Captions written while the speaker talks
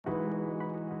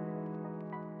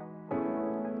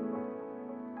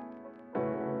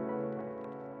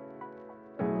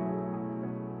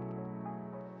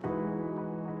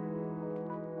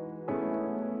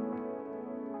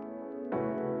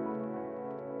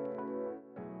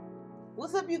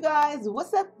What's up, you guys?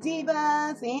 What's up,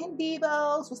 divas and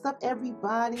divos? What's up,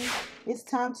 everybody? It's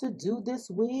time to do this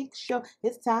wig show.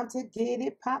 It's time to get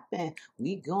it poppin'.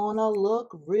 We gonna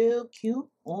look real cute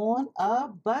on a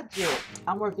budget.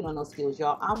 I'm working on those skills,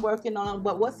 y'all. I'm working on them.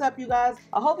 But what's up, you guys?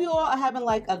 I hope you all are having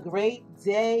like a great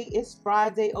day. It's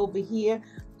Friday over here.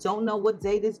 Don't know what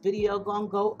day this video gonna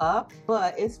go up,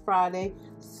 but it's Friday.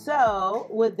 So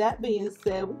with that being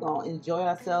said, we're gonna enjoy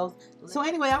ourselves. So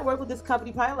anyway, I work with this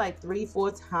company probably like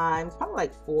 3-4 times, probably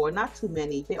like 4, not too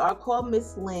many. They are called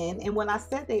Mslynn, and when I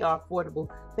said they are affordable,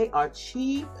 they are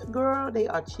cheap, girl. They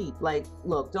are cheap. Like,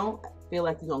 look, don't feel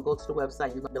like you're gonna go to the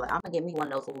website, you're gonna be like, I'm gonna get me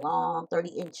one of those long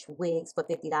 30-inch wigs for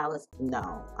 $50.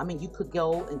 No, I mean, you could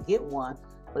go and get one,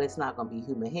 but it's not gonna be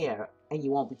human hair, and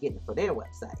you won't be getting it for their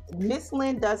website.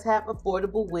 Mslynn does have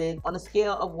affordable wigs. On a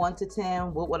scale of 1 to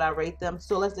 10, what would I rate them?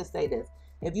 So let's just say this.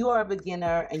 If you are a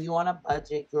beginner and you're on a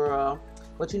budget, girl,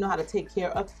 but you know how to take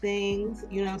care of things,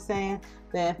 you know what I'm saying?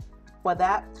 Then for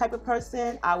that type of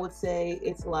person, I would say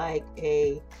it's like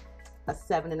a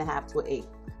 7.5 to an 8.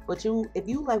 But if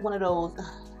you like one of those,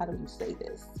 how do you say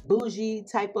this? Bougie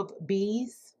type of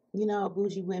bees, you know,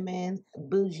 bougie women,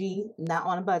 bougie, not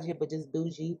on a budget, but just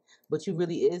bougie, but you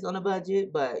really is on a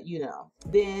budget, but you know,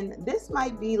 then this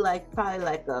might be like probably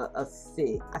like a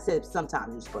 6. I said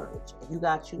sometimes you splurge. If you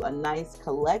got you a nice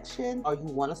collection or you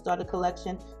want to start a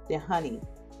collection, then honey,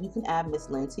 you can add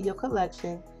Mslynn to your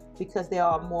collection because they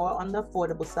are more on the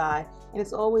affordable side, and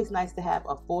it's always nice to have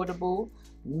affordable,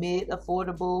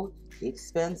 mid-affordable,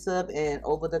 expensive, and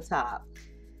over the top.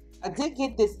 I did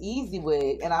get this easy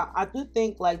wig, and I do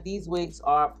think like these wigs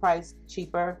are priced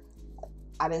cheaper.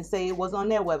 I didn't say it was on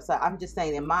their website. I'm just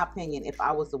saying, in my opinion, if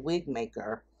I was a wig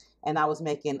maker and I was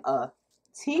making a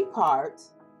T part,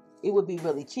 it would be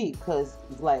really cheap because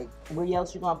like where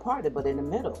else you gonna part it but in the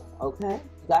middle, okay?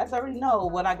 You guys already know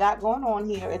what I got going on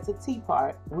here. It's a T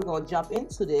part. We're gonna jump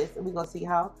into this and we're gonna see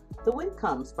how the wig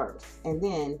comes first. And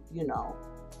then, you know,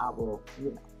 I will,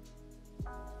 you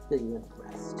know, fill you in the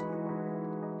rest.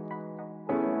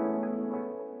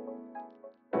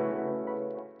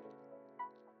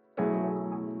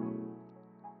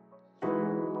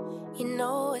 You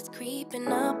know it's creeping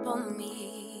up on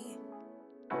me.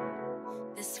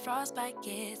 This frostbite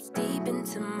gets deep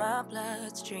into my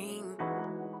bloodstream.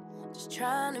 Just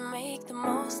trying to make the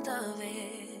most of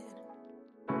it.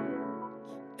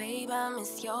 Babe, I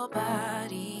miss your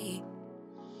body.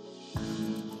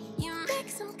 You make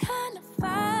some kind of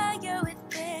fire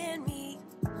within me.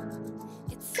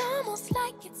 It's almost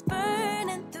like it's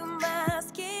burning through my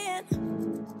skin.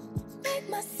 Make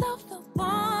myself feel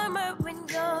warmer when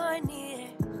you're near.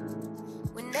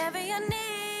 Whenever you're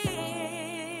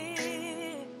near,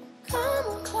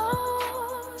 come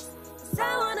close. 'Cause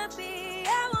I wanna be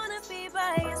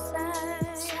by your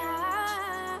side.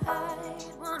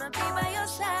 Wanna be by your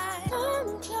side.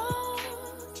 Come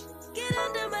close. Get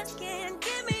under my skin.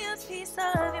 Give me a piece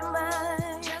of your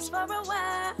mind. Just for a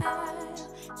while.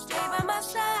 Stay by my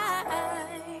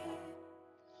side.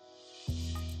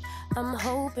 I'm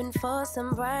hoping for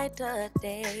some brighter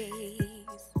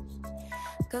days.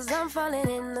 'Cause I'm falling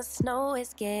in the snow,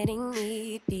 it's getting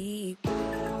knee deep.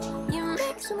 You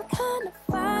make some kind of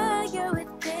fire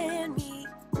within me.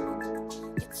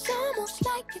 It's almost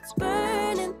like it's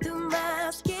burning through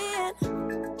my skin.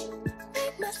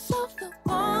 Make myself feel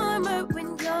warmer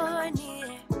when you're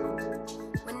near.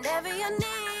 Whenever you're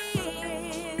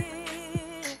near,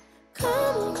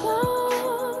 come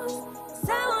close. 'Cause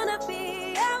I wanna be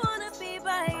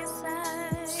by your side.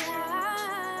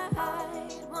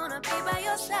 Wanna be by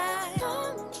your side.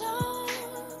 Come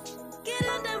close. Get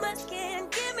under my skin.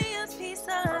 Give me a piece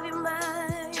of your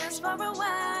mind. Just for a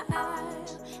while.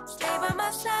 Stay by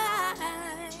my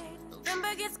side.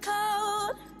 November gets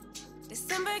cold.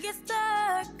 December gets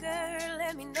darker.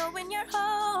 Let me know when you're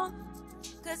home.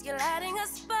 'Cause you're lighting a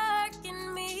spark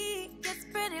in me. Gets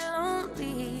pretty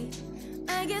lonely.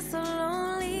 I get so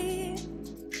lonely.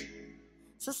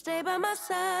 So stay by my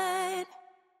side.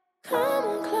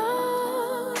 Come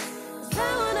close. 'Cause I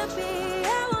wanna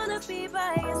be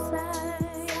by your side.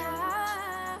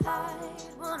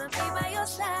 Wanna be by your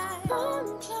side.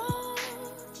 Come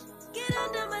close. Get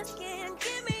under my skin.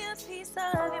 Give me a piece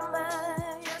of your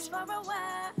mind. Just for a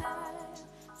while.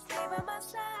 Stay by my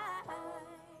side.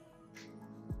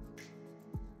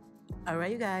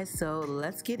 Alright, you guys, so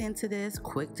let's get into this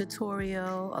quick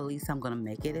tutorial. At least I'm gonna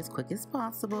make it as quick as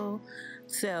possible.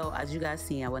 So as you guys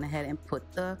see, I went ahead and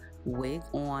put the wig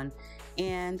on,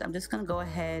 and I'm just gonna go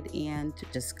ahead and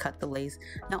just cut the lace.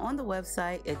 Now on the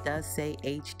website it does say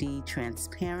HD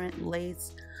transparent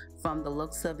lace. From the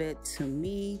looks of it, to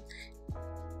me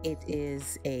It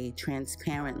is a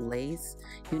transparent lace.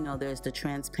 You know, there's the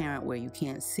transparent where you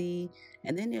can't see,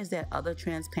 and then there's that other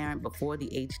transparent before the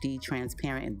HD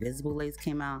transparent invisible lace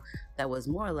came out that was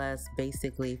more or less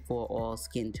basically for all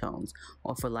skin tones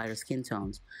or for lighter skin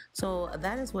tones. So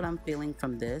that is what I'm feeling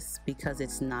from this, because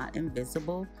it's not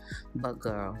invisible. But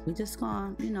girl, we just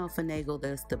gonna, you know, finagle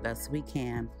this the best we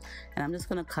can. And I'm just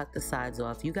gonna cut the sides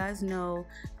off. You guys know,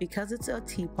 because it's a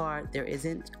T-part, there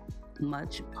isn't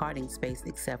much parting space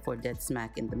except for dead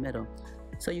smack in the middle.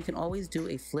 So you can always do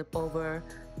a flip over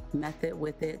method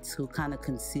with it to kind of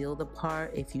conceal the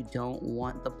part if you don't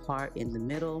want the part in the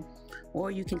middle, or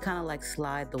you can kind of like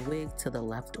slide the wig to the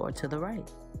left or to the right.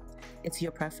 It's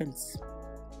your preference.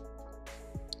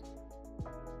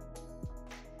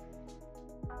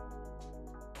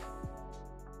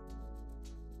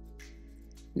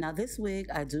 Now this wig,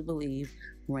 I do believe,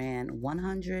 ran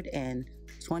 $128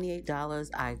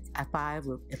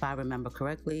 if I remember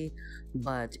correctly,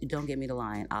 but don't get me to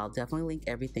lying. I'll definitely link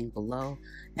everything below.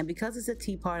 And because it's a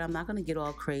T-part, I'm not going to get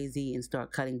all crazy and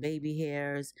start cutting baby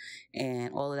hairs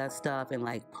and all of that stuff and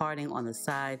like parting on the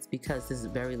sides, because this is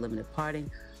very limited parting.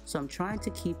 So I'm trying to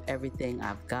keep everything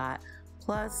I've got.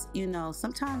 Plus, you know,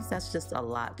 sometimes that's just a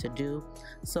lot to do.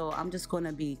 So I'm just going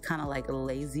to be kind of like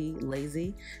lazy.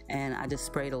 And I just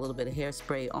sprayed a little bit of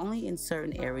hairspray only in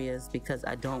certain areas, because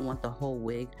I don't want the whole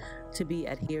wig to be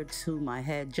adhered to my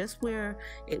head, just where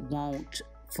it won't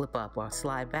flip up or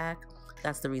slide back.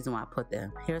 That's the reason why I put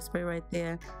the hairspray right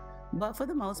there. But for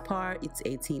the most part, it's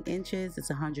 18 inches. It's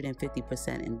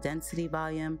 150% in density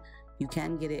volume. You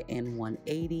can get it in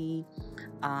 180.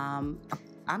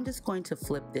 I'm just going to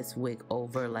flip this wig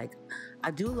over. Like, I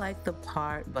do like the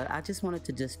part, but I just wanted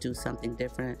to just do something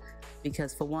different,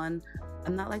 because for one,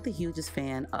 I'm not like the hugest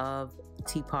fan of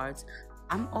T-parts.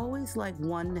 I'm always like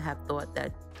one to have thought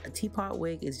that a T-part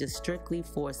wig is just strictly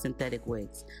for synthetic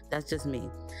wigs. That's just me,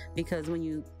 because when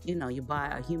you buy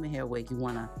a human hair wig, you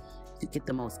want to get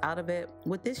the most out of it.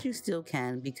 With this, you still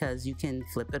can, because you can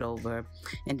flip it over.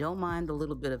 And don't mind the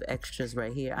little bit of extras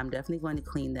right here. I'm definitely going to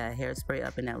clean that hairspray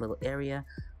up in that little area.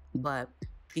 But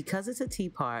because it's a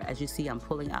T-part, as you see, I'm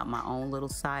pulling out my own little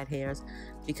side hairs.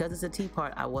 Because it's a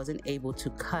T-part, I wasn't able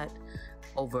to cut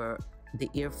over the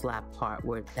ear flap part,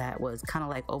 where that was kind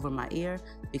of like over my ear,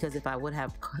 because if I would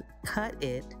have cut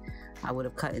it, I would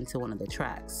have cut into one of the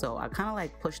tracks. So I kind of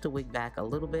like pushed the wig back a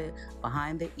little bit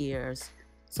behind the ears,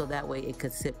 so that way it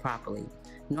could sit properly.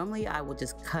 Normally I would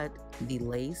just cut the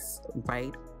lace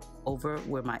right over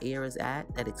where my ear is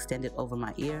at, that extended over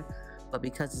my ear, but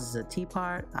because this is a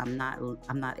T-part, I'm not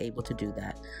able to do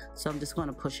that. So I'm just going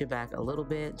to push it back a little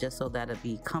bit, just so that it'll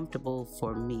be comfortable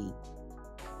for me.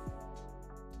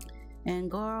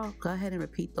 And girl, go ahead and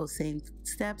repeat those same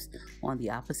steps on the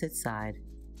opposite side.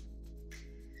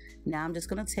 Now I'm just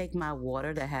going to take my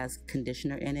water that has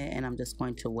conditioner in it, and I'm just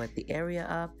going to wet the area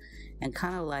up and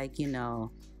kind of like, you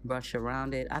know, brush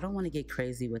around it. I don't want to get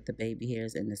crazy with the baby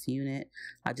hairs in this unit.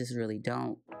 I just really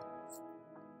don't.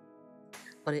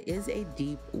 But it is a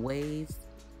deep wave,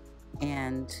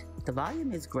 and the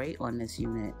volume is great on this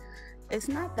unit. It's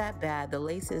not that bad. The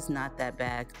lace is not that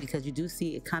bad, because you do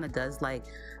see it kind of does like,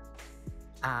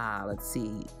 let's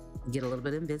see, get a little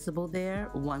bit invisible there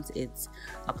once it's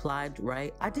applied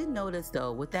right. I did notice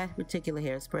though, with that particular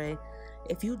hairspray,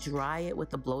 if you dry it with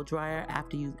the blow dryer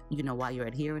after you know, while you're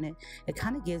adhering it, it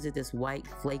kind of gives it this white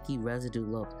flaky residue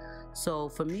look. So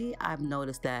for me, I've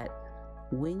noticed that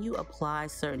when you apply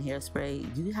certain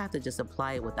hairspray, you have to just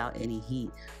apply it without any heat,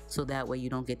 so that way you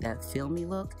don't get that filmy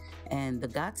look. And the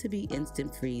got to be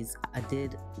instant freeze, I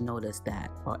did notice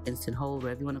that, or instant hold,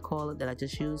 whatever you want to call it, that I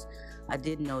just used. I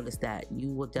did notice that you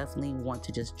will definitely want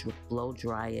to just blow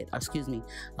dry it, or excuse me,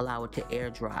 allow it to air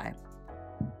dry.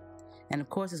 And of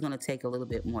course, it's going to take a little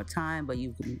bit more time, but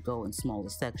you can go in smaller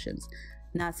sections.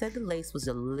 Now, I said the lace was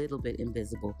a little bit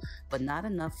invisible, but not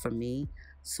enough for me.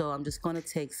 So I'm just going to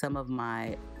take some of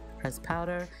my pressed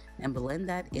powder and blend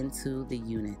that into the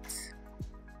unit.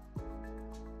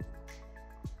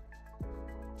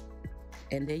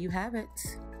 And there you have it.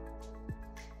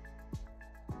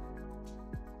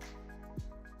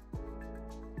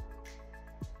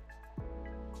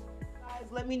 Guys,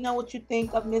 let me know what you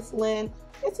think of Mslynn.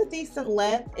 It's a decent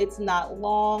length. It's not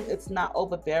long. It's not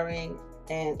overbearing.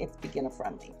 And it's beginner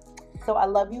friendly. So I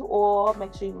love you all.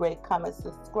 Make sure you rate, comment,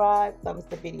 subscribe, thumbs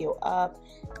the video up,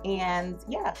 and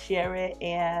yeah, share it.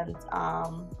 And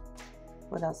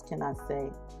what else can I say?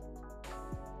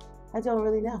 I don't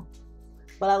really know.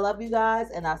 But I love you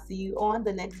guys, and I'll see you on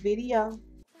the next video.